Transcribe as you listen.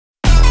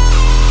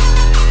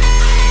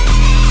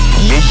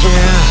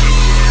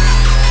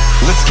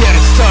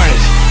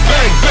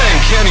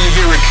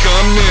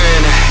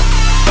coming.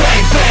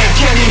 Bang, bang,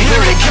 can you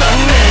hear it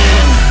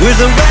coming? We're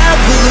the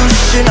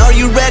revolution, are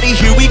you ready?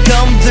 Here we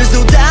come, there's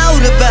no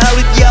doubt about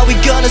it. Yeah, we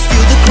gonna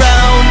steal the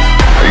crown.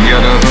 I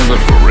got a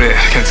hunger for it,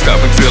 can't stop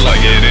until I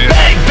get it.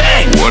 Bang,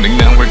 bang! Warning,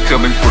 now we're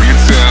coming for your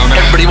town.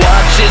 Everybody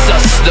watches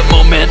us the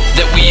moment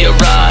that we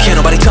arrive. Can't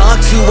nobody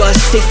talk to us,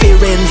 stay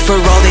fearing for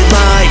all their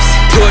lives.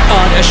 Put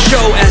on a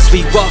show as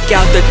we walk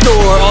out the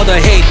door. All the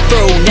hate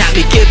thrown at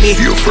me, give me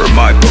Feel for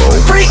my bow.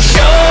 Freak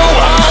show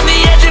on the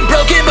edge and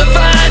broken but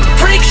fine.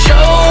 Freak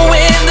show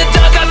in the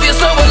dark, I feel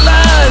so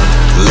alive.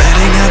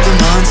 Letting out the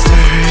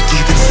monster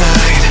deep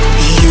inside.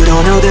 You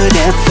don't know the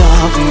depth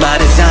of my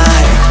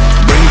desire.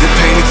 Bring the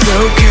pain, it's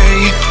okay,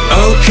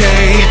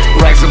 okay.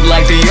 Rise up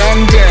like the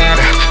undead,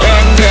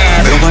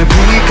 undead. Though I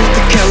bleed at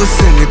the callous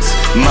and it's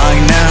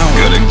mine now.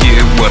 Gotta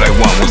get what I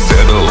want, we'll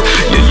settle,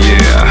 yeah,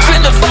 yeah.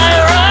 Spin the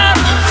fire up,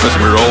 Cause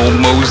we're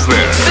almost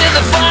there. spin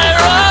the fire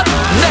up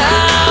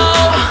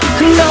now.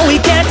 no, we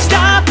can't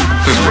stop.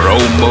 Cause we're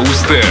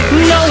almost there.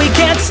 No, we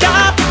can't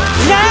stop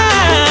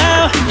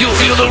now. You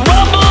feel the rush.